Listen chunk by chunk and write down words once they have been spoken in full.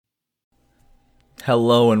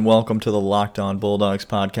Hello and welcome to the Locked On Bulldogs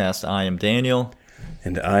podcast. I am Daniel.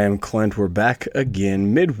 And I am Clint. We're back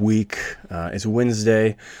again midweek. It's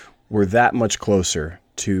Wednesday. We're that much closer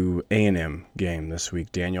to A&M game this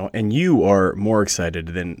week, Daniel. And you are more excited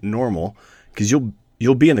than normal because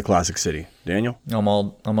you'll be in the Classic City, Daniel. I'm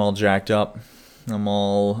all jacked up.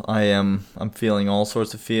 I'm feeling all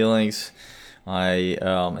sorts of feelings. I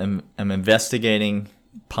am investigating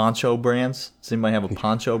poncho brands. Does anybody have a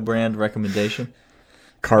poncho brand recommendation?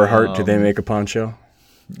 Carhartt, do they make a poncho?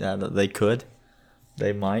 Yeah, they could.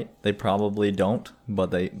 They might. They probably don't,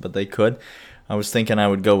 but they could. I was thinking I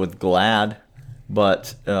would go with Glad,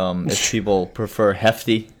 but if people prefer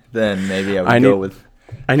Hefty, then maybe I would go with...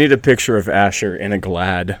 I need a picture of Asher in a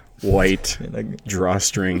Glad white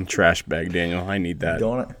drawstring trash bag, Daniel. I need that.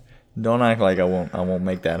 Don't act like I won't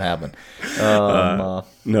make that happen.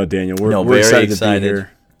 No, Daniel, we're excited to be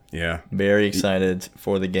here. Yeah, very excited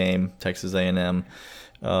for the game, Texas A&M.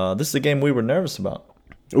 This is a game we were nervous about.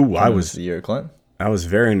 Ooh, I was the year, Clint. I was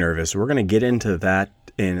very nervous. We're going to get into that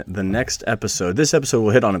in the next episode. This episode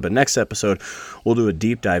we'll hit on it, but next episode we'll do a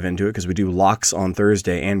deep dive into it because we do locks on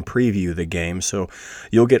Thursday and preview the game. So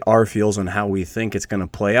you'll get our feels on how we think it's going to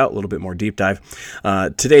play out, a little bit more deep dive.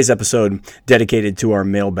 Today's episode dedicated to our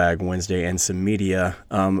Mailbag Wednesday and some media.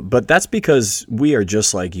 But that's because we are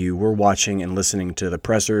just like you. We're watching and listening to the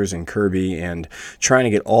pressers and Kirby and trying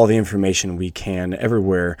to get all the information we can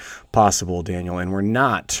everywhere possible, Daniel. And we're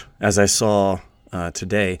not, as I saw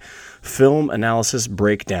today, film analysis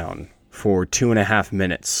breakdown for 2.5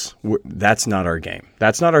 minutes. That's not our game.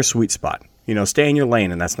 That's not our sweet spot. Stay in your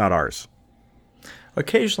lane, and that's not ours.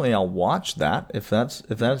 Occasionally, I'll watch that if that's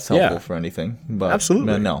helpful for anything. But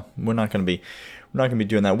absolutely, no, we're not going to be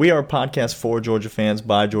doing that. We are a podcast for Georgia fans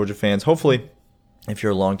by Georgia fans. Hopefully, if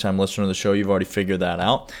you're a longtime listener of the show, you've already figured that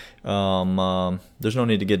out. There's no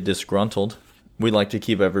need to get disgruntled. We like to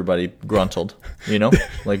keep everybody gruntled,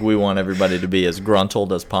 like we want everybody to be as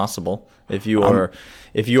gruntled as possible. If you are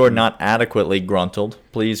not adequately gruntled,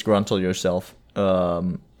 please gruntle yourself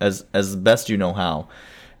as best you know how.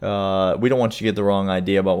 We don't want you to get the wrong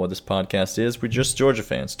idea about what this podcast is. We're just Georgia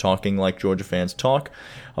fans talking like Georgia fans talk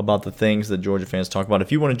about the things that Georgia fans talk about.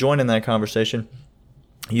 If you want to join in that conversation,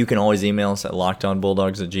 you can always email us at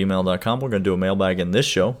lockedonbulldogs@gmail.com. We're going to do a mailbag in this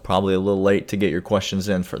show. Probably a little late to get your questions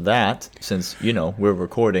in for that, since we're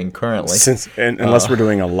recording currently. Unless we're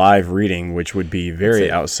doing a live reading, which would be very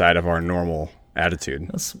outside of our normal attitude.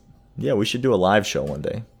 We should do a live show one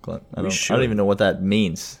day. I don't even know what that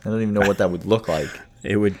means. I don't even know what that would look like.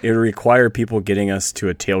 It would require people getting us to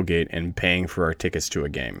a tailgate and paying for our tickets to a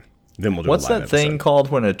game. Then we'll do What's a live that thing called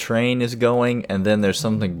when a train is going and then there's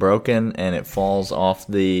something broken and it falls off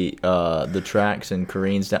the tracks and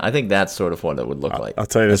careens down? I think that's sort of what it would look like. I'll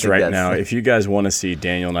tell you this right now. If you guys want to see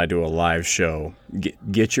Daniel and I do a live show,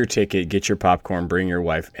 get your ticket, get your popcorn, bring your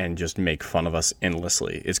wife, and just make fun of us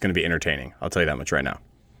endlessly. It's going to be entertaining. I'll tell you that much right now.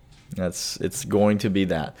 It's going to be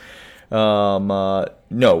that. But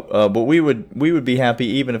we would be happy,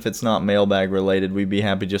 even if it's not mailbag related. We'd be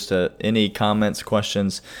happy just to any comments,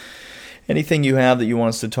 questions, anything you have that you want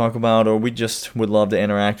us to talk about, or we just would love to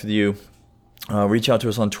interact with you. Reach out to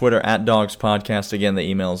us on Twitter at Dogs Podcast. Again, the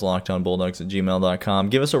email is lockedonbulldogs@gmail.com.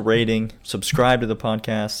 Give us a rating, subscribe to the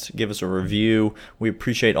podcast, give us a review. We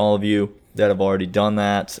appreciate all of you that have already done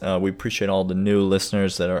that. We appreciate all the new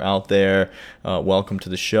listeners that are out there. Welcome to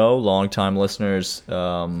the show, longtime listeners.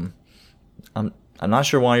 I'm not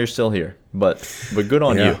sure why you're still here, but good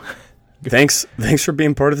on you. Thanks for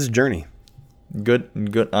being part of this journey. Good.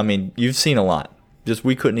 I mean, you've seen a lot. Just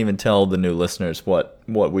we couldn't even tell the new listeners what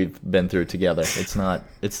we've been through together. It's not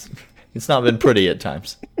been pretty at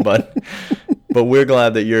times, but we're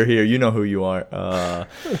glad that you're here. You know who you are.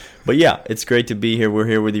 But yeah, it's great to be here. We're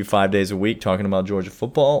here with you 5 days a week talking about Georgia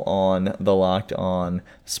football on the Locked On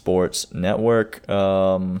Sports Network.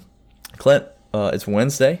 Clint, it's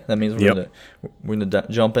Wednesday. That means we're gonna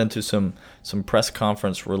jump into some press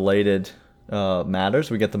conference related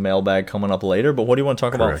matters. We get the mailbag coming up later, but what do you want to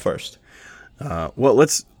talk about first? Well,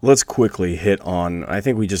 let's quickly hit on. I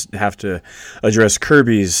think we just have to address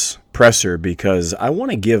Kirby's presser because I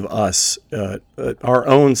want to give us our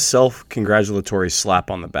own self-congratulatory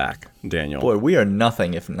slap on the back, Daniel. Boy, we are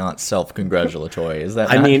nothing if not self-congratulatory. Is that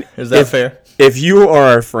fair? If you are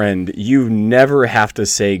our friend, you never have to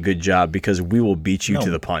say good job because we will beat you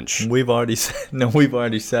to the punch. We've already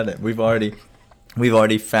said it. We've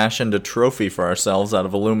already fashioned a trophy for ourselves out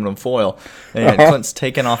of aluminum foil, and Clint's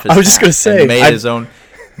taken off his. I was just going to say,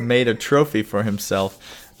 made a trophy for himself.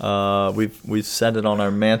 We've set it on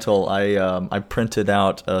our mantle. I printed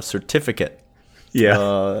out a certificate Yeah.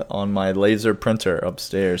 On my laser printer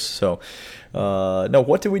upstairs. So, no,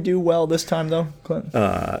 what did we do well this time, though, Clint?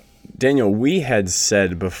 Daniel, we had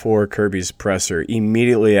said before Kirby's presser,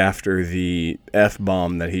 immediately after the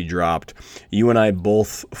F-bomb that he dropped, you and I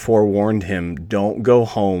both forewarned him, don't go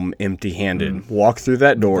home empty-handed. Walk through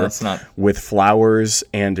that door with flowers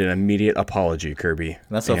and an immediate apology, Kirby.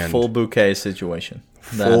 That's a full bouquet situation.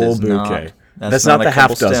 Full bouquet. That's not the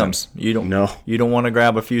half dozen. You don't want to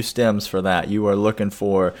grab a few stems for that. You are looking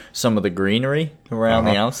for some of the greenery around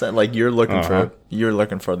the outside. Like you're looking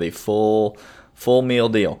for the full meal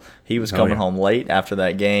deal. He was coming home late after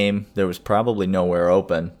that game. There was probably nowhere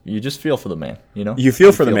open. You just feel for the man, you know? You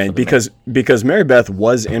feel for the man because Mary Beth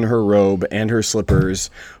was in her robe and her slippers,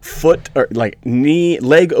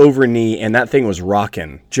 leg over knee, and that thing was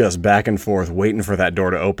rocking just back and forth, waiting for that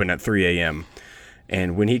door to open at 3 a.m.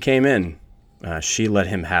 And when he came in, she let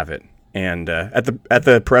him have it. And at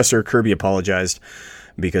the presser, Kirby apologized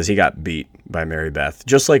because he got beat by Mary Beth,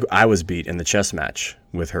 just like I was beat in the chess match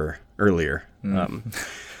with her earlier. That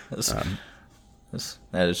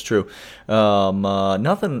is true.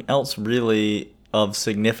 Nothing else really of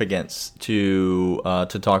significance to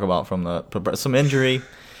talk about from some injury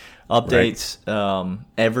updates. Right.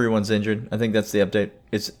 Everyone's injured. I think that's the update.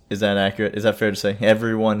 Is that accurate? Is that fair to say?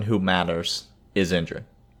 Everyone who matters is injured.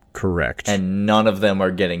 Correct. And none of them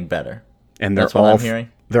are getting better. And that's what I'm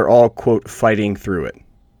hearing. They're all, quote, fighting through it.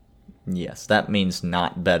 Yes, that means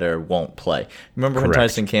not better, won't play. Remember Correct. when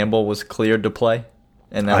Tyson Campbell was cleared to play?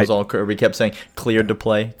 And that was all Kirby kept saying, cleared to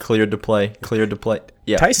play, cleared to play, cleared to play.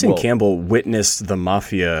 Yeah, Tyson Campbell witnessed the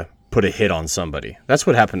Mafia put a hit on somebody. That's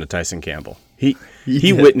what happened to Tyson Campbell. He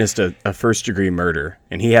witnessed a first-degree murder,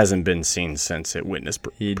 and he hasn't been seen since it witnessed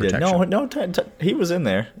protection. No, he was in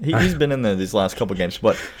there. He's been in there these last couple games.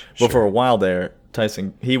 But for a while there,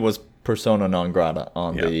 Tyson, he was persona non grata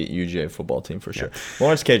on the UGA football team for sure. Yeah.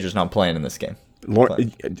 Lawrence Cager's not playing in this game.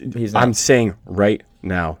 I'm saying right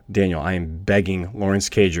now, Daniel, I am begging Lawrence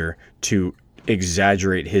Cager to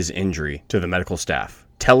exaggerate his injury to the medical staff.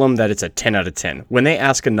 Tell them that it's a 10 out of 10. When they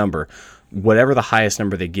ask a number, whatever the highest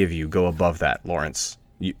number they give you, go above that, Lawrence.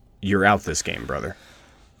 You're out this game, brother.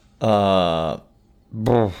 I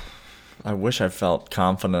wish I felt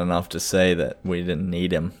confident enough to say that we didn't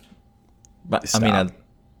need him. But Stop.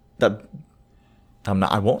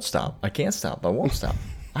 I won't stop. I can't stop. I won't stop.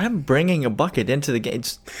 I'm bringing a bucket into the game.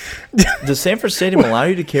 Does Sanford Stadium allow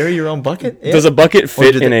you to carry your own bucket? Does a bucket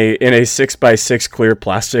fit in a 6x6 clear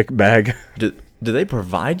plastic bag? Do they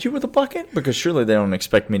provide you with a bucket? Because surely they don't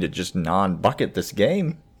expect me to just non-bucket this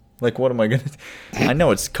game. Like, what am I going to... I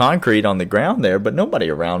know it's concrete on the ground there, but nobody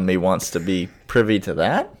around me wants to be privy to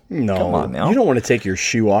that. No, come on now. You don't want to take your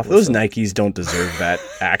shoe off. Those Nikes don't deserve that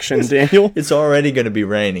action, Daniel. It's already going to be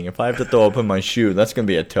raining. If I have to throw up in my shoe, that's going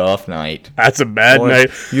to be a tough night. That's a bad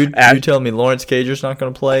night. You tell me Lawrence Cager's not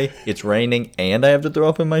going to play, it's raining, and I have to throw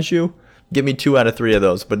up in my shoe? Give me 2 out of 3 of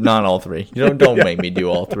those, but not all 3. Don't make me do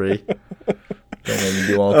all 3. Don't make me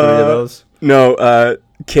do all 3 of those. No,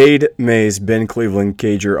 Cade Mays, Ben Cleveland,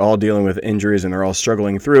 Cager, all dealing with injuries, and they're all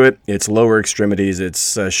struggling through it. It's lower extremities.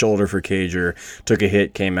 It's shoulder for Cager. Took a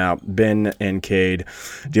hit, came out. Ben and Cade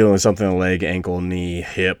dealing with something in the leg, ankle, knee,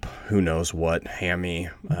 hip, who knows what, hammy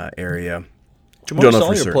area. Jamar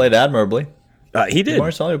Sawyer played admirably. He did.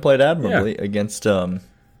 Jamar Sawyer played admirably against... who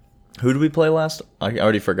did we play last? I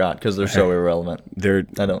already forgot because they're so irrelevant.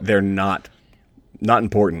 They're not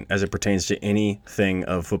important as it pertains to anything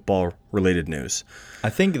of football-related news. I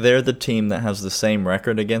think they're the team that has the same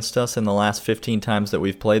record against us in the last 15 times that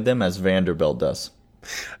we've played them as Vanderbilt does.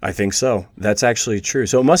 I think so. That's actually true.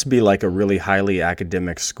 So it must be like a really highly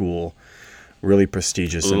academic school, really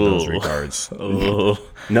prestigious in those regards. No?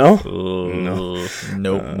 No.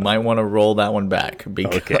 Nope. Might want to roll that one back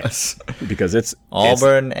because because it's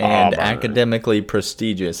Auburn and academically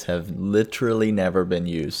prestigious have literally never been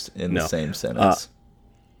used in the same sentence.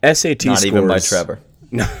 SAT Not scores. even by Trevor.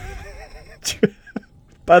 No.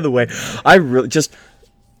 By the way, I really just...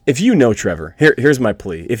 If you know Trevor, here's my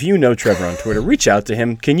plea. If you know Trevor on Twitter, reach out to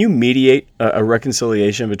him. Can you mediate a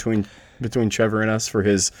reconciliation between Trevor and us for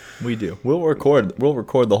his... We do. We'll record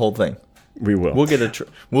the whole thing. We will.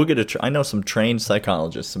 We'll get I know some trained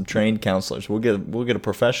psychologists, some trained counselors. We'll get a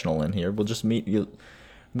professional in here. We'll just meet you.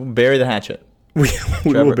 We'll bury the hatchet. We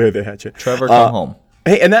will bury the hatchet. Trevor, come home.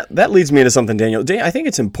 Hey, and that leads me to something, Daniel. I think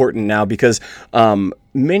it's important now because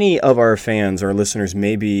many of our fans, our listeners,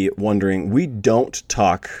 may be wondering, we don't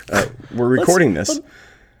talk. We're recording this.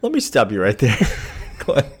 Let me stop you right there.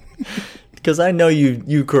 Because I know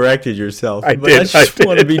you corrected yourself. I just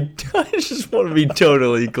want to be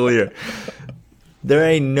totally clear. There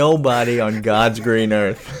ain't nobody on God's green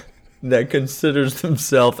earth that considers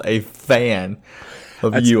themselves a fan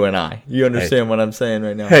of you and I. You understand what I'm saying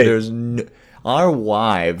right now? Hey. Our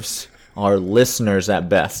wives are listeners at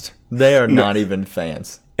best. They are not even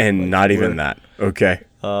fans. And not even that. Okay.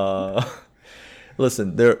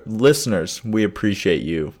 Listen, they're listeners. We appreciate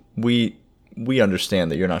you. We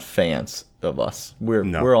understand that you're not fans of us.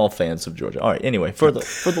 We're all fans of Georgia. All right. Anyway, for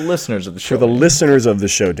the listeners of the show. For the listeners of the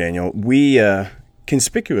show, Daniel, we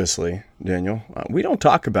conspicuously, Daniel, we don't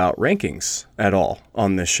talk about rankings at all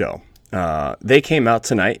on this show. They came out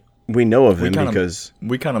tonight. We know of them because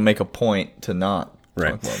we kind of make a point to not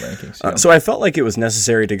talk about rankings. Yeah. So I felt like it was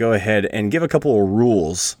necessary to go ahead and give a couple of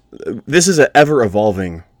rules. This is an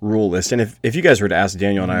ever-evolving rule list, and if you guys were to ask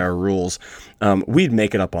Daniel and I our rules, we'd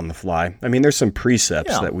make it up on the fly. I mean, there's some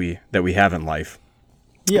precepts that we have in life.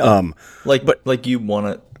 Yeah. Like you want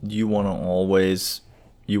to always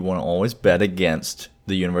bet against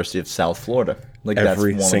the University of South Florida. Like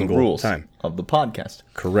Every that's one single of the rules time. of the podcast.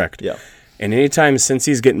 Correct. Yeah. And anytime since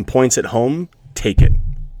he's getting points at home, take it.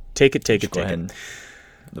 Take it.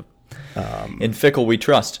 In Fickle we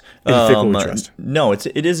trust. No,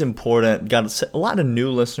 it is important. Got a lot of new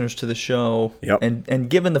listeners to the show. Yep. And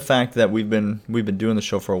given the fact that we've been doing the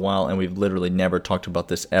show for a while and we've literally never talked about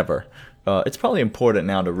this ever, it's probably important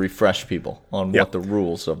now to refresh people on what the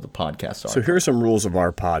rules of the podcast are. So here are some rules of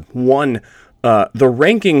our pod. One, the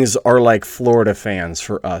rankings are like Florida fans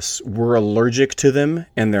for us. We're allergic to them,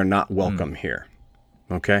 and they're not welcome here.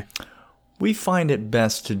 Okay? We find it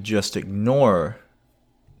best to just ignore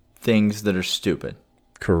things that are stupid.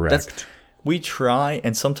 Correct. We try,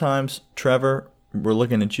 and sometimes, Trevor, we're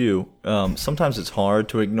looking at you. Sometimes it's hard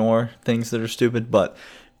to ignore things that are stupid, but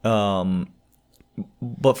for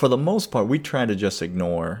the most part, we try to just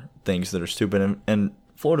ignore things that are stupid. And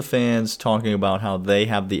Florida fans talking about how they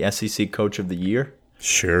have the SEC Coach of the Year.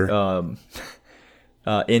 Sure.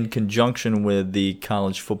 In conjunction with the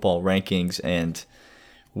college football rankings and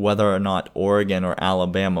whether or not Oregon or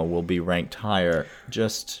Alabama will be ranked higher,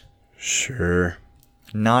 just sure.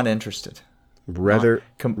 Not interested. Rather,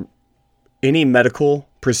 any medical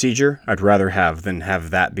procedure I'd rather have than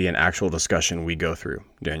have that be an actual discussion we go through,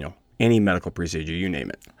 Daniel. Any medical procedure, you name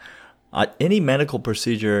it. Any medical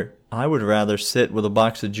procedure, I would rather sit with a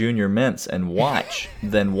box of Junior Mints and watch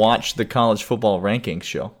than watch the college football rankings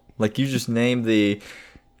show. Like you just named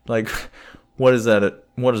what is that?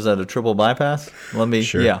 A triple bypass? Let me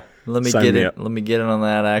get it. Let me get in on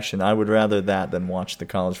that action. I would rather that than watch the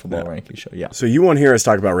college football rankings show. Yeah. So you won't hear us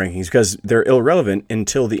talk about rankings because they're irrelevant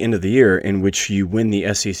until the end of the year, in which you win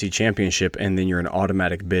the SEC championship and then you're an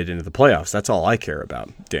automatic bid into the playoffs. That's all I care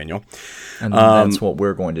about, Daniel. And that's what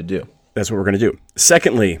we're going to do. That's what we're going to do.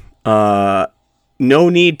 Secondly, no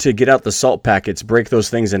need to get out the salt packets, break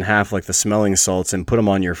those things in half like the smelling salts, and put them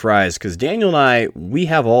on your fries. Because Daniel and I, we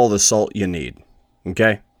have all the salt you need.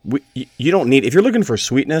 Okay, you don't need, if you're looking for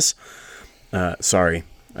sweetness. Maybe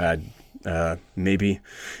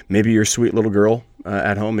your sweet little girl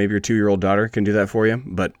at home, maybe your 2-year-old daughter can do that for you.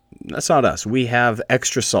 But that's not us. We have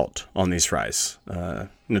extra salt on these fries.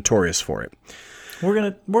 Notorious for it. We're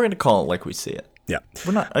gonna call it like we see it. Yeah.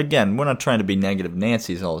 We're not trying to be negative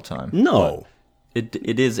Nancy's all the time. No.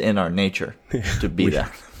 It is in our nature to be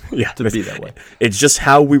that. Yeah. To be that way. It's just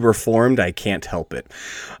how we were formed. I can't help it.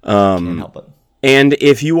 Can't help it. And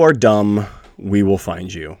if you are dumb, we will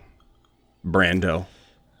find you. Brando,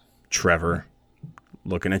 Trevor,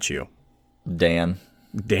 looking at you. Dan,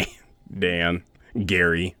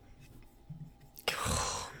 Gary.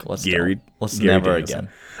 Let's Gary never Danielson. again.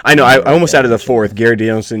 I know. I almost added the fourth. Gary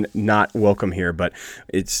Danielson, not welcome here, but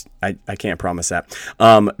I can't promise that.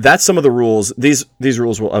 That's some of the rules. These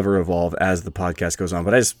rules will ever evolve as the podcast goes on.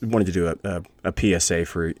 But I just wanted to do a PSA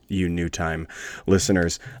for you new time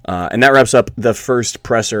listeners, and that wraps up the first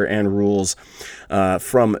presser and rules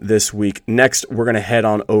from this week. Next, we're going to head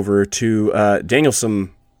on over to Daniel.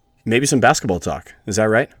 Maybe some basketball talk. Is that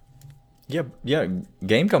right? Yeah.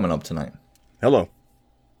 Game coming up tonight. Hello.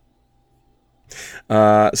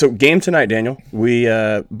 So game tonight, Daniel. We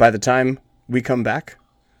by the time we come back,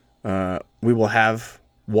 we will have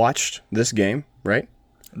watched this game, right?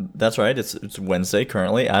 That's right. It's Wednesday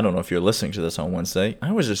currently. I don't know if you're listening to this on Wednesday.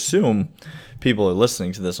 I always assume people are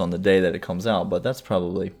listening to this on the day that it comes out, but that's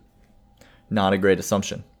probably not a great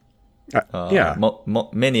assumption. Yeah.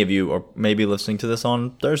 Many of you are maybe listening to this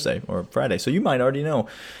on Thursday or Friday, so you might already know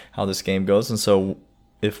how this game goes. And so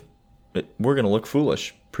we're going to look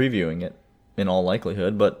foolish previewing it, in all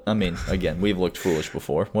likelihood, but I mean, again, we've looked foolish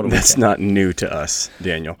before. That's not new to us,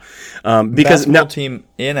 Daniel. Because basketball team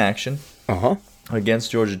in action.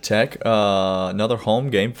 against Georgia Tech. Another home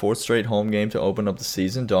game, fourth straight home game to open up the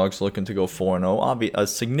season. Dogs looking to go 4-0. A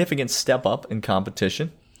significant step up in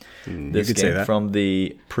competition this game from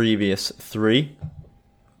the previous three.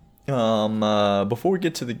 Before we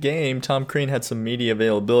get to the game, Tom Crean had some media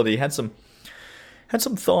availability. Had some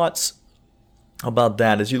thoughts about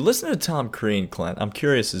that. As you listen to Tom Crean, Clint, I'm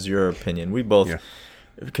curious as your opinion. We both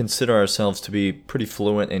consider ourselves to be pretty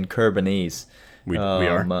fluent in Curbinese. We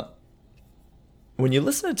are. When you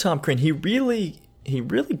listen to Tom Crean, he really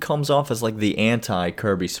comes off as like the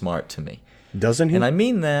anti-Kirby Smart to me. Doesn't he? And I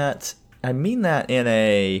mean that in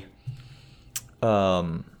a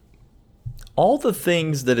all the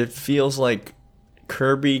things that it feels like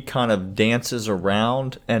Kirby kind of dances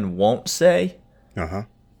around and won't say. Uh-huh.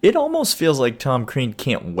 It almost feels like Tom Crean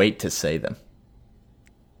can't wait to say them.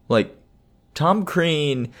 Like Tom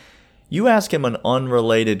Crean, you ask him an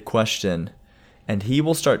unrelated question and he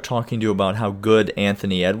will start talking to you about how good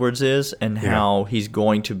Anthony Edwards is and how he's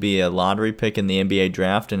going to be a lottery pick in the NBA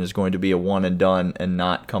draft and is going to be a one and done and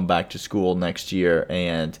not come back to school next year.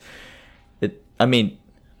 And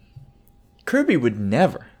Kirby would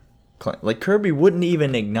never, Kirby wouldn't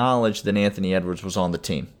even acknowledge that Anthony Edwards was on the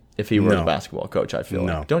team if he were a basketball coach, I feel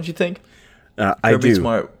like. Don't you think? I do.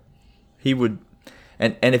 Smart, he would,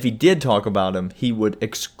 and if he did talk about him, he would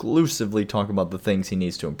exclusively talk about the things he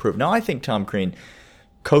needs to improve. Now, I think Tom Crean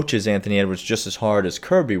coaches Anthony Edwards just as hard as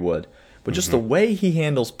Kirby would, but just the way he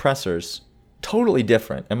handles pressers, totally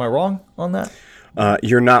different. Am I wrong on that?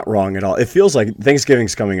 You're not wrong at all. It feels like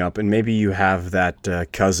Thanksgiving's coming up, and maybe you have that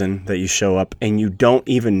cousin that you show up, and you don't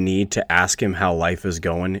even need to ask him how life is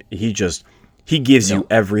going. He gives you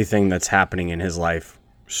everything that's happening in his life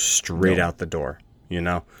straight out the door. You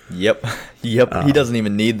know? Yep. He doesn't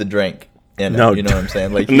even need the drink. You know what I'm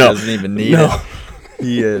saying? Like he doesn't even need it.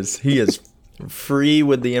 He is free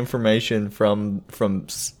with the information from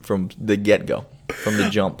the get-go, from the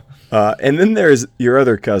jump. And then there's your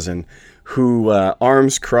other cousin who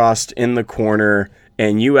arms crossed in the corner,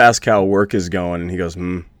 and you ask how work is going, and he goes,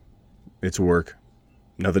 it's work.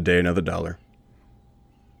 Another day, another dollar.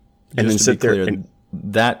 And then sit there. And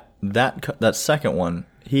that second one,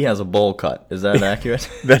 he has a bowl cut. Is that accurate?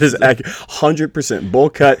 That is accurate. 100%. Bowl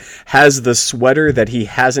cut. Has the sweater that he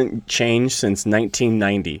hasn't changed since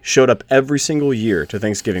 1990. Showed up every single year to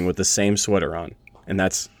Thanksgiving with the same sweater on. And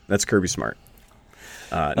that's Kirby Smart.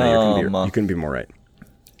 You couldn't be more right.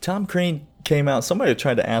 Tom Crean came out. Somebody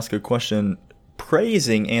tried to ask a question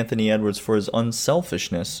praising Anthony Edwards for his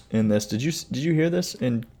unselfishness in this. Did you hear this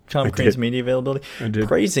in Tom Crean's media availability? I did.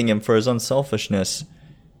 Praising him for his unselfishness.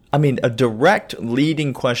 I mean, a direct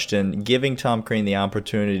leading question, giving Tom Crean the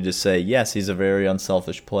opportunity to say, yes, he's a very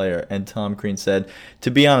unselfish player. And Tom Crean said, to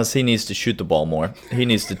be honest, he needs to shoot the ball more. He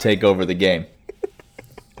needs to take over the game.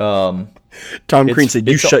 Tom Crean said,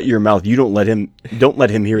 "You shut your mouth. You don't let him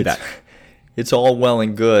hear that." It's all well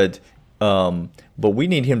and good, but we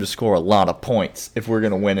need him to score a lot of points if we're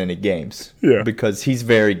going to win any games. Yeah. Because he's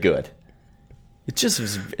very good.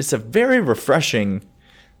 It's a very refreshing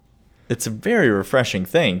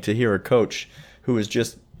thing to hear a coach who is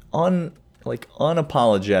just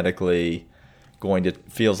unapologetically going to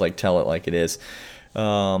feels like tell it like it is.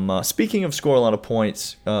 Speaking of score a lot of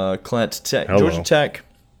points, Clint, Georgia Tech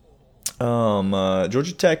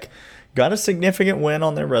got a significant win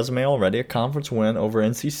on their resume already, a conference win over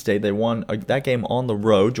NC State. They won that game on the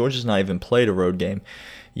road. Georgia's not even played a road game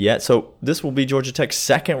yet. So this will be Georgia Tech's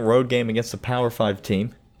second road game against a Power 5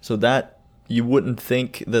 team. So that you wouldn't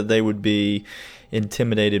think that they would be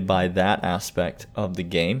intimidated by that aspect of the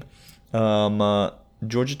game.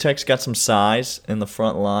 Georgia Tech's got some size in the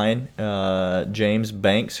front line. James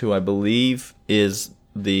Banks, who I believe he's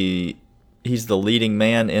the leading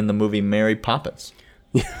man in the movie Mary Poppins.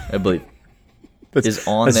 I believe is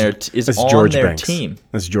on their team.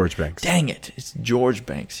 That's George Banks. Dang it, it's George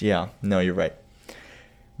Banks. Yeah, no, you're right.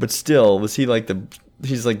 But still, was he like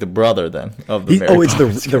he's like the brother then of the Mary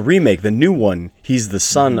Poppins? It's the remake, the new one. He's the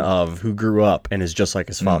son of who grew up and is just like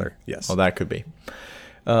his father. Yes. Well, that could be.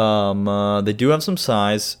 They do have some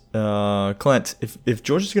size. Clint, if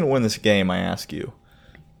Georgia's going to win this game, I ask you,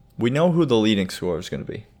 we know who the leading scorer is going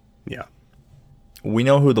to be. Yeah. We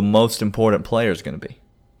know who the most important player is going to be.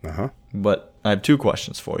 Uh-huh. But I have two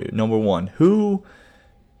questions for you. Number one, who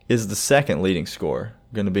is the second leading scorer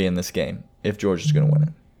going to be in this game if Georgia's going to win it?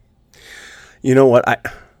 You know what?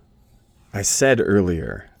 I said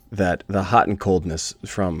earlier that the hot and coldness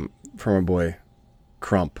from our boy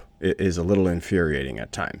Crump is a little infuriating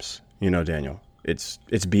at times. You know, Daniel, it's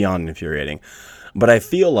beyond infuriating. But I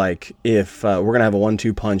feel like if we're going to have a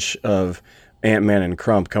 1-2 punch of Ant-Man and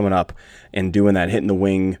Crump coming up and doing that hit in the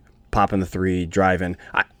wing popping the three, driving.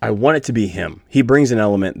 I want it to be him. He brings an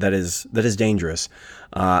element that is dangerous.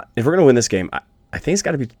 If we're gonna win this game, I think it's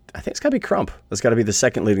got to be Crump. That's got to be the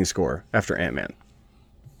second leading scorer after Ant-Man.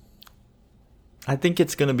 I think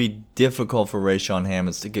it's going to be difficult for Rayshawn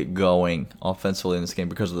Hammonds to get going offensively in this game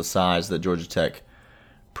because of the size that Georgia Tech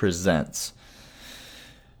presents.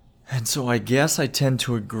 And so I guess I tend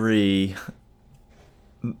to agree,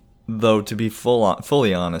 though, to be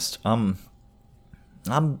fully honest,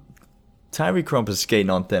 Tyree Crump is skating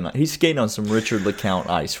on thin ice. He's skating on some Richard LeCount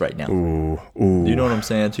ice right now. Ooh. Do you know what I'm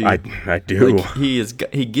saying to you? I do.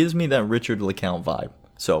 Like, he gives me that Richard LeCount vibe.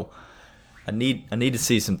 So I need to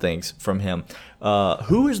see some things from him.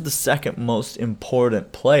 Who is the second most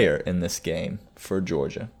important player in this game for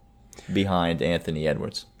Georgia, behind Anthony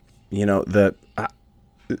Edwards? You know,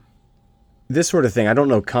 this sort of thing, I don't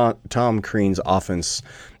know Tom Crean's offense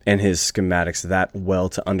and his schematics that well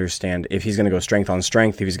to understand if he's going to go strength on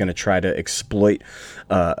strength, if he's going to try to exploit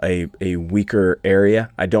a weaker area.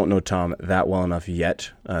 I don't know Tom that well enough yet,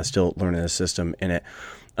 still learning the system in it.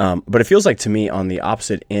 But it feels like to me on the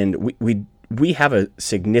opposite end, we have a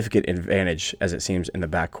significant advantage, as it seems, in the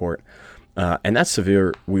backcourt. And that's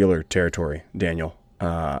severe Wheeler territory, Daniel.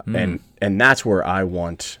 And that's where I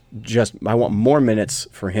want more minutes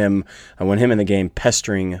for him. I want him in the game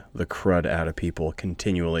pestering the crud out of people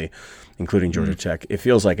continually, including Georgia Tech. It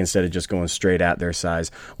feels like instead of just going straight at their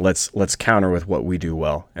size, let's counter with what we do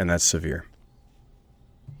well, and that's severe.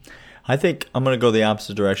 I think I'm going to go the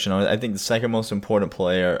opposite direction. I think the second most important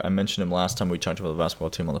player, I mentioned him last time we talked about the basketball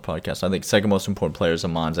team on the podcast. I think the second most important player is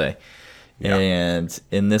Amanze. Yeah. And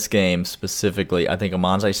in this game specifically, I think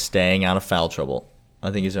Amanze's staying out of foul trouble. I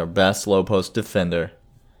think he's our best low post defender.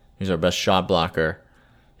 He's our best shot blocker.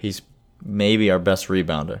 He's maybe our best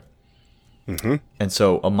rebounder. Mm-hmm. And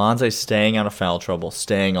so Amanze's staying out of foul trouble,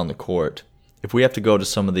 staying on the court. If we have to go to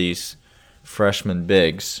some of these freshman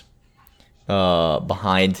bigs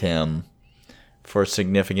behind him for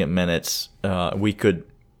significant minutes, we could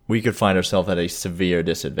find ourselves at a severe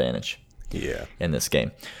disadvantage. Yeah. In this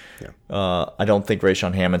game. Yeah. I don't think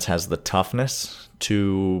Rayshawn Hammonds has the toughness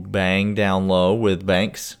to bang down low with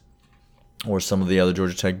Banks or some of the other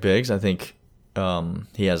Georgia Tech bigs. I think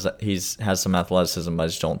he has some athleticism, but I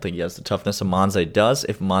just don't think he has the toughness Amanze does.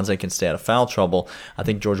 If Amanze can stay out of foul trouble, I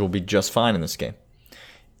think Georgia will be just fine in this game.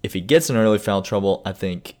 If he gets in early foul trouble, I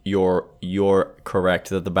think you're correct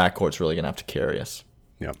that the backcourt's really going to have to carry us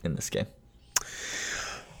in this game.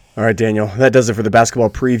 All right, Daniel, that does it for the basketball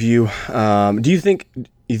preview. Do you think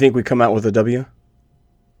we come out with a W?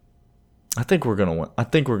 I think we're gonna win. I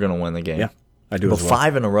think we're gonna win the game. Yeah, I do. But as well.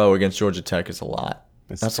 5 in a row against Georgia Tech is a lot.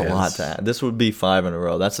 That's a lot to add. This would be 5 in a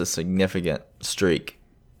row. That's a significant streak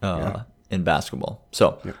in basketball.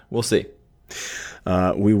 So we'll see.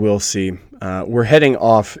 We will see. We're heading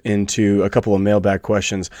off into a couple of mailbag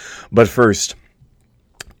questions, but first,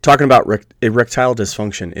 talking about erectile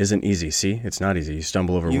dysfunction isn't easy. See, it's not easy. You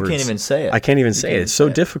stumble over words. You can't even say it. I can't even say it. It's so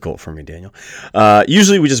difficult for me, Daniel.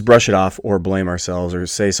 Usually we just brush it off or blame ourselves or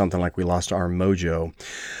say something like we lost our mojo.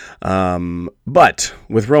 But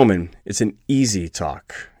with Roman, it's an easy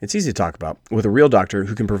talk. It's easy to talk about with a real doctor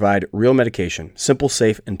who can provide real medication, simple,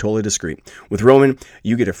 safe, and totally discreet. With Roman,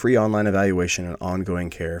 you get a free online evaluation and ongoing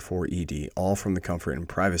care for ED, all from the comfort and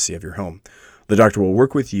privacy of your home. The doctor will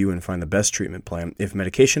work with you and find the best treatment plan. If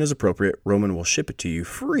medication is appropriate, Roman will ship it to you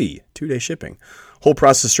free, 2-day shipping. Whole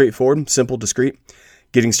process straightforward, simple, discreet.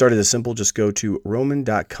 Getting started is simple. Just go to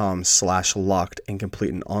roman.com/locked and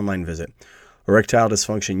complete an online visit. Erectile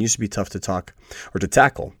dysfunction used to be tough to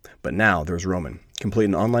tackle, but now there's Roman. Complete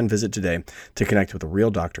an online visit today to connect with a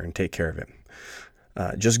real doctor and take care of it.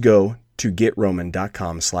 Just go to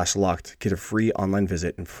getroman.com/locked. Get a free online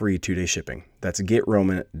visit and free 2-day shipping. That's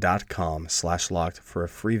getroman.com/locked for a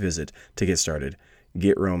free visit to get started.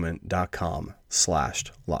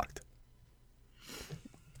 getroman.com/locked.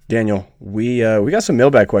 Daniel, we got some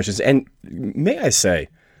mailbag questions, and may I say,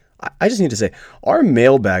 I just need to say, our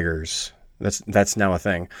mailbaggers, that's now a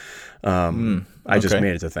thing. I just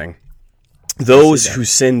made it a thing. Those who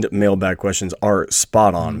send mailbag questions are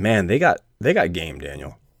spot on. Man, they got game,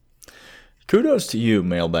 Daniel. Kudos to you,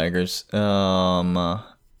 mailbaggers.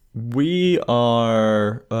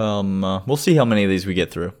 We'll see how many of these we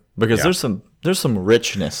get through, because there's some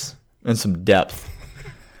richness and some depth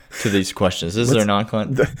to these questions. Is there not,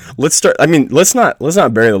 Clint? Let's start. I mean, let's not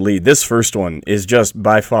bury the lead. This first one is just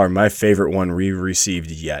by far my favorite one we've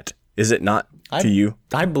received yet. Is it not to you?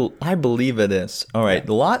 I believe it is. All right.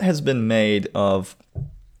 A lot has been made of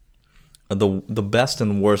the best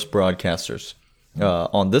and worst broadcasters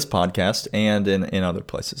on this podcast and in other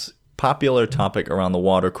places. popular topic around the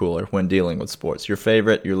water cooler when dealing with sports. Your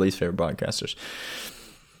favorite, your least favorite broadcasters.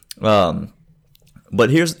 But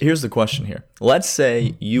here's the question here. Let's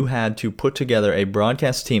say you had to put together a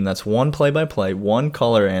broadcast team that's one play-by-play, one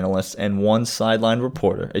color analyst, and one sideline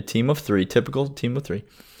reporter, a team of three, typical team of three.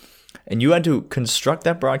 And you had to construct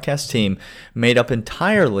that broadcast team made up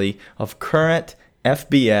entirely of current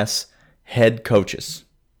FBS head coaches.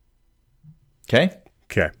 Okay?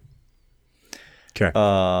 Okay.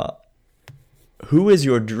 Who is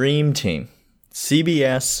your dream team?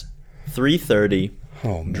 CBS 330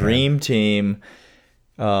 dream team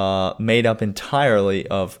made up entirely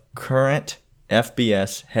of current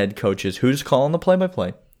FBS head coaches. Who's calling the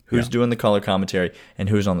play-by-play? Who's doing the color commentary, and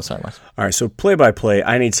who's on the sidelines? All right, so play-by-play,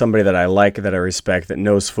 I need somebody that I like, that I respect, that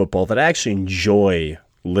knows football, that I actually enjoy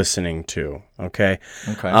listening to, okay?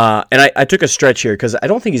 Okay. And I took a stretch here because I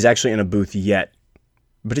don't think he's actually in a booth yet,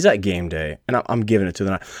 but he's at game day, and I'm giving it to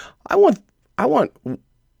them. I want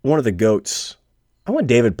one of the GOATs. I want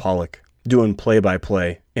David Pollock doing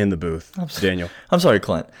play-by-play in the booth, Daniel. I'm sorry,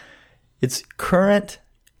 Clint. It's current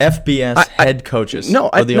FBS head coaches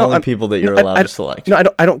are the only people that you're allowed to select. No,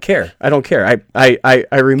 I don't care. I don't care. I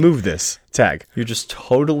removed this tag. You're just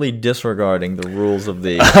totally disregarding the rules of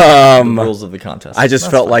the rules of the contest. I just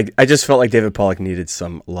felt like David Pollock needed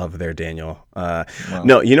some love there, Daniel.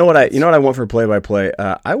 No, you know what I want for play-by-play?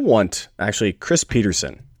 I want actually Chris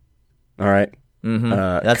Peterson. All right. Mm-hmm.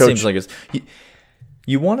 That coach, seems like it's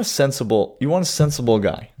you want a sensible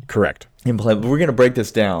guy. Correct. In play, but we're gonna break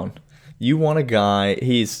this down. You want a guy,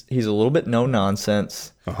 he's a little bit no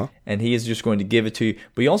nonsense, and he is just going to give it to you.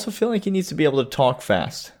 But you also feel like he needs to be able to talk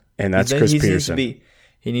fast. And that's Chris Peterson.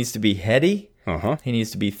 He needs to be heady. He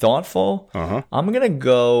needs to be thoughtful. I'm going to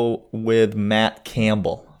go with Matt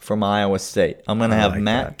Campbell from Iowa State. I'm going to have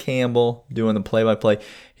Matt Campbell doing the play-by-play.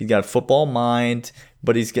 He's got a football mind,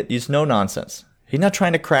 but he's no nonsense. He's not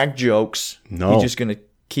trying to crack jokes. No. He's just going to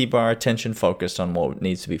keep our attention focused on what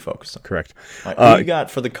needs to be focused on. Correct. Right, who you got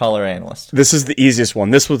for the color analyst? This is the easiest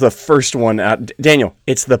one. This was the first one out. Daniel,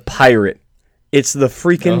 it's the Pirate. It's the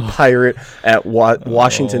freaking Pirate at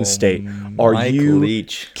Washington State. Are Mike you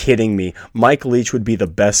Leach. kidding me? Mike Leach would be the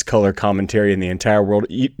best color commentary in the entire world.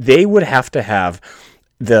 They would have to have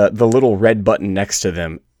the little red button next to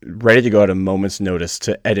them ready to go at a moment's notice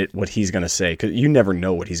to edit what he's going to say, because you never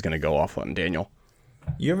know what he's going to go off on, Daniel.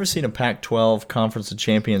 You ever seen a Pac-12 Conference of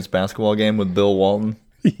Champions basketball game with Bill Walton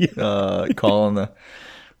calling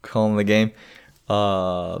the game?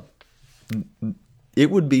 It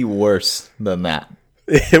would be worse than that.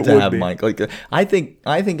 It to would have be. Mike. Like I think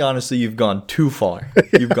honestly you've gone too far.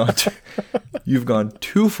 You've gone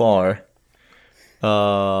too far.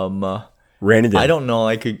 Ran it in. I don't know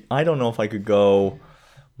if I could go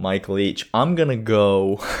Mike Leach. I'm gonna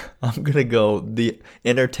go the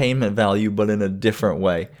entertainment value, but in a different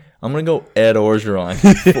way. I'm gonna go Ed Orgeron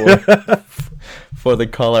for the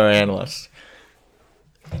color analyst,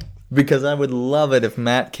 because I would love it if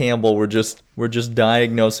Matt Campbell were just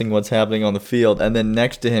diagnosing what's happening on the field, and then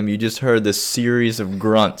next to him you just heard this series of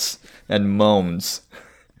grunts and moans.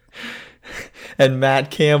 And Matt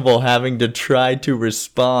Campbell having to try to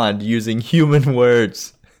respond using human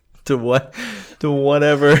words to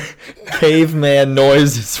whatever caveman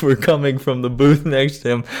noises were coming from the booth next to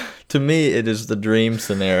him. To me, it is the dream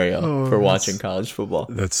scenario for watching college football.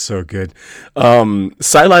 That's so good.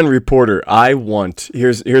 Sideline reporter.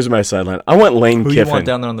 Here's my sideline. I want Lane Kiffin. Who you want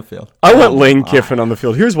down there on the field? I want Lane Kiffin on the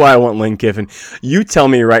field. Here's why I want Lane Kiffin. You tell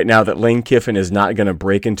me right now that Lane Kiffin is not going to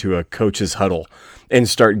break into a coach's huddle and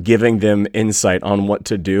start giving them insight on what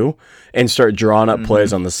to do and start drawing up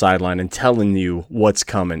plays on the sideline and telling you what's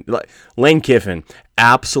coming. Lane Kiffin,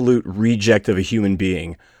 absolute reject of a human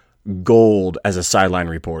being, gold as a sideline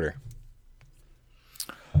reporter.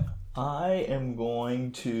 I am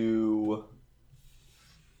going to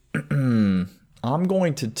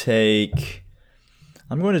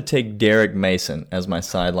take Derek Mason as my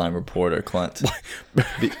sideline reporter, Clint.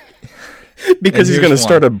 Because he's going to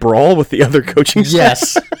start a brawl with the other coaching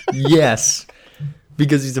staff? Yes.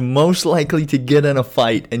 Because he's most likely to get in a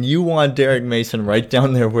fight, and you want Derek Mason right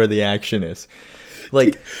down there where the action is.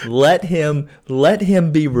 Like, let him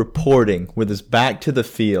be reporting with his back to the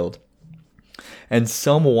field, and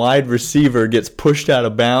some wide receiver gets pushed out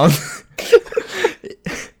of bounds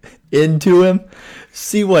into him.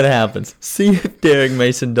 See what happens. See if Derek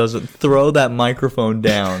Mason doesn't throw that microphone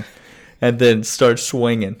down and then start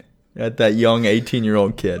swinging at that young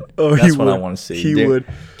 18-year-old kid. That's what I want to see. He would.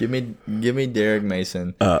 Give me Derek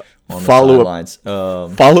Mason on the sidelines.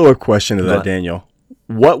 sidelines. Follow-up question to that, Daniel.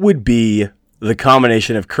 What would be the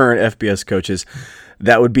combination of current FBS coaches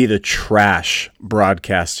That would be the trash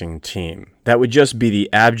broadcasting team. That would just be the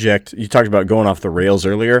abject. You talked about going off the rails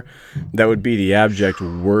earlier. That would be the abject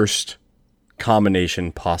worst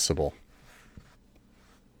combination possible.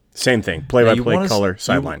 Same thing. Play-by-play, color,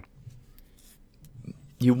 sideline.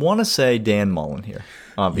 You want to say Dan Mullen here,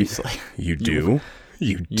 obviously. You do.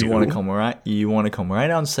 You do. You want to come right. You want to come right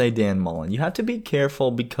out and say Dan Mullen. You have to be careful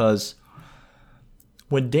because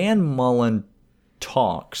when Dan Mullen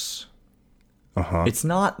talks, it's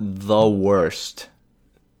not the worst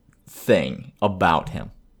thing about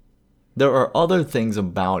him. There are other things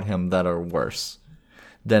about him that are worse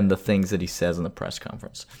than the things that he says in the press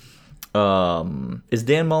conference. Is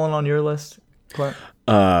Dan Mullen on your list, Clint?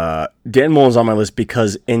 Dan Mullen's on my list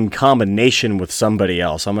because in combination with somebody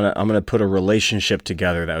else, I'm gonna put a relationship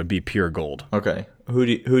together that would be pure gold. Okay. Who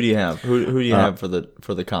do you have? Who do you have for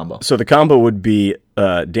the combo? So the combo would be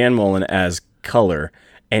Dan Mullen as color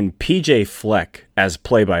and PJ Fleck as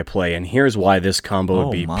play-by-play, and here's why this combo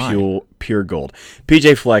would be pure gold.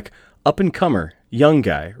 PJ Fleck, up-and-comer, young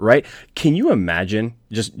guy, right? Can you imagine,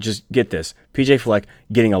 just get this, PJ Fleck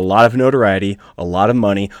getting a lot of notoriety, a lot of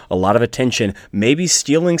money, a lot of attention, maybe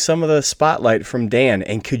stealing some of the spotlight from Dan,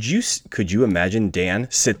 and could you imagine Dan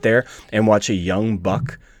sit there and watch a young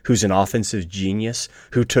buck who's an offensive genius,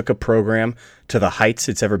 who took a program to the heights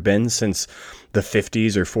it's ever been since the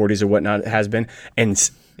 50s or 40s or whatnot it has been, and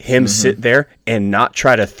him sit there and not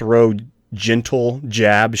try to throw gentle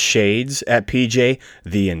jab shades at PJ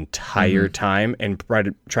the entire time and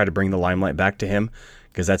try to bring the limelight back to him,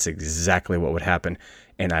 because that's exactly what would happen,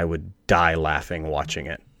 and I would die laughing watching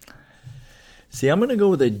it. See, I'm going to go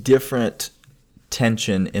with a different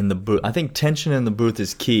tension in the booth. I think tension in the booth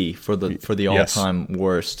is key for the all-time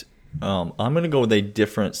worst. I'm going to go with a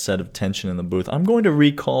different set of tension in the booth. I'm going to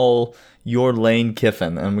recall your Lane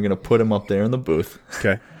Kiffin, and I'm going to put him up there in the booth.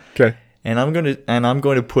 Okay. And I'm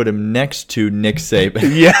going to put him next to Nick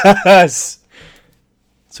Saban. Yes.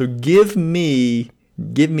 So give me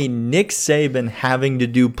Nick Saban having to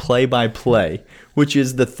do play-by-play, which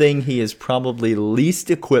is the thing he is probably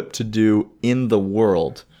least equipped to do in the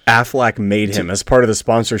world. Aflac made him, as part of the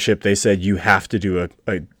sponsorship, they said you have to do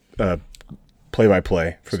a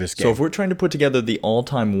play-by-play for this game. So if we're trying to put together the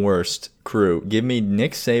all-time worst crew, give me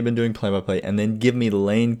Nick Saban doing play-by-play, and then give me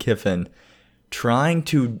Lane Kiffin trying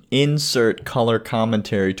to insert color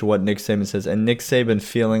commentary to what Nick Saban says, and Nick Saban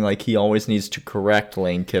feeling like he always needs to correct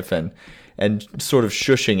Lane Kiffin and sort of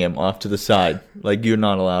shushing him off to the side, like you're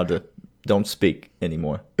not allowed to, don't speak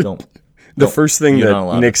anymore. The first thing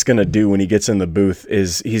that Nick's going to do when he gets in the booth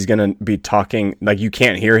is he's going to be talking like you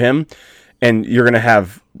can't hear him, and you're going to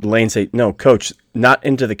have Lane say, "No, Coach, not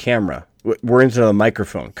into the camera. We're into the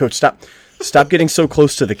microphone. Coach, stop getting so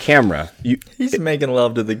close to the camera." He's making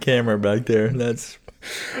love to the camera back there. That's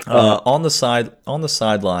on the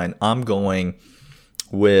sideline. I'm going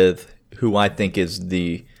with who I think is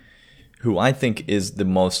the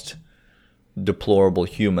most deplorable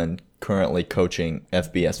human currently coaching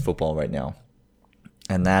FBS football right now,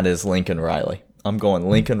 and that is Lincoln Riley. I'm going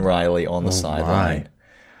Lincoln Riley on the sideline.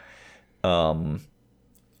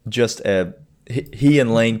 He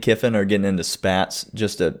and Lane Kiffin are getting into spats,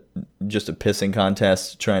 just a pissing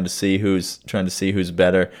contest, trying to see who's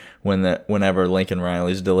better. Whenever Lincoln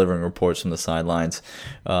Riley's delivering reports from the sidelines,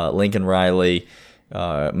 Lincoln Riley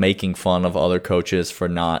making fun of other coaches for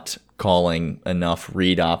not calling enough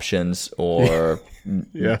read options or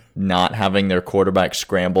not having their quarterback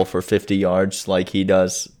scramble for 50 yards like he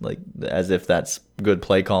does, like as if that's good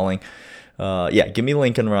play calling. Give me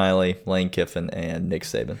Lincoln Riley, Lane Kiffin, and Nick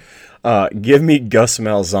Saban. Give me Gus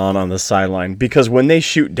Malzahn on the sideline, because when they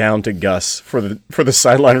shoot down to Gus for the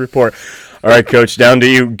sideline report, all right, Coach, down to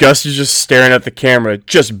you. Gus is just staring at the camera,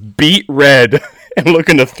 just beat red and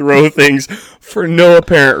looking to throw things for no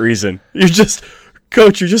apparent reason.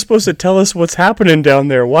 Coach, you're just supposed to tell us what's happening down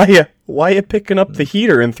there. Why you picking up the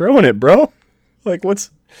heater and throwing it, bro? Like, what's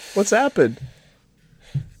happened?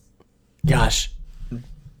 Gosh.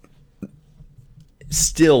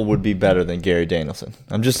 Still would be better than Gary Danielson.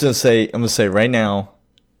 I'm gonna say right now,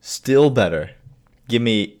 still better. Give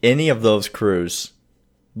me any of those crews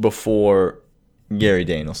before Gary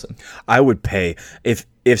Danielson. I would pay if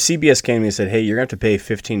CBS came to me and said, "Hey, you're gonna have to pay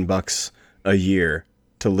 $15 a year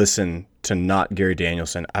to listen to not Gary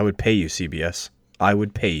Danielson." I would pay you, CBS. I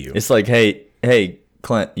would pay you. It's like, hey,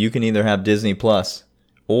 Clint, you can either have Disney Plus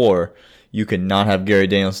or you can not have Gary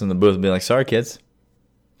Danielson in the booth and be like, "Sorry, kids.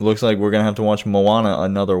 Looks like we're going to have to watch Moana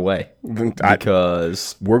another way."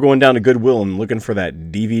 Because we're going down to Goodwill and looking for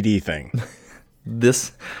that DVD thing.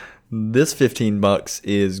 This $15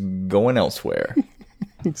 is going elsewhere.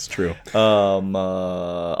 It's true. All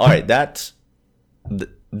right, that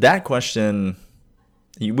that question,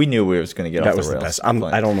 we knew we was going to get off the rails. That was the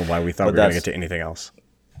best. I don't know why we thought we were going to get to anything else.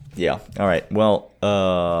 Yeah. All right. Well,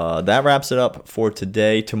 that wraps it up for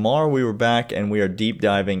today. Tomorrow we were back and we are deep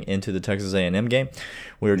diving into the Texas A&M game.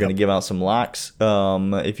 We are going to give out some locks.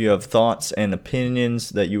 If you have thoughts and opinions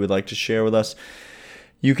that you would like to share with us,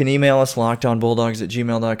 you can email us,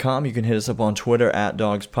 lockedonbulldogs@gmail.com. You can hit us up on Twitter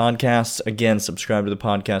 @dogspodcasts. Again, subscribe to the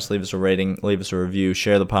podcast, leave us a rating, leave us a review,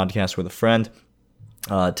 share the podcast with a friend.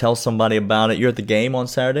 Tell somebody about it. You're at the game on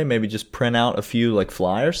Saturday. Maybe just print out a few like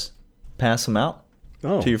flyers, pass them out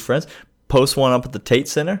to your friends. Post one up at the Tate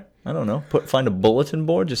Center. I don't know. Find a bulletin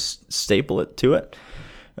board. Just staple it to it.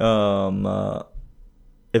 How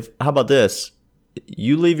about this?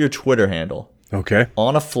 You leave your Twitter handle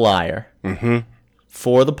on a flyer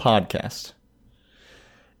for the podcast,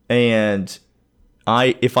 and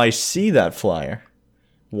if I see that flyer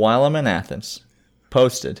while I'm in Athens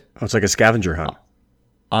posted, it's like a scavenger hunt.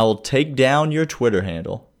 I will take down your Twitter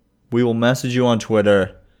handle. We will message you on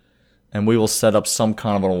Twitter, and we will set up some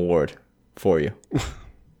kind of an award for you.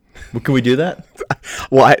 Can we do that?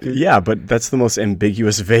 Well, yeah, but that's the most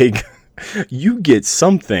ambiguous, vague. You get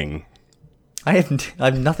something. I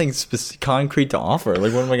have nothing concrete to offer.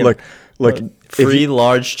 Like, what am I going to look? Free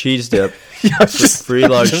large cheese dip. Free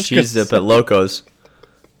large cheese dip at Loco's.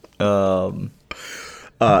 No,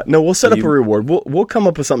 we'll set up a reward. We'll come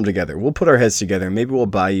up with something together. We'll put our heads together. Maybe we'll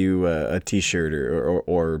buy you a T-shirt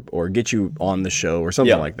or get you on the show or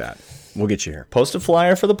something like that. We'll get you here. Post a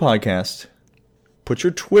flyer for the podcast. Put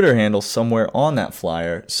your Twitter handle somewhere on that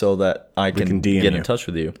flyer so that I can get in touch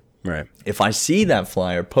with you. Right. If I see that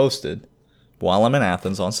flyer posted while I'm in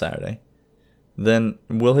Athens on Saturday, then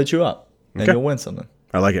we'll hit you up and you'll win something.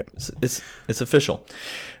 I like it. It's official.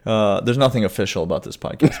 There's nothing official about this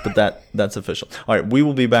podcast, but that's official. All right, we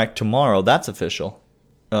will be back tomorrow. That's official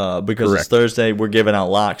because it's Thursday. We're giving out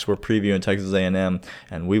locks. We're previewing Texas A&M,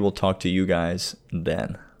 and we will talk to you guys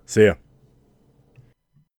then. See ya.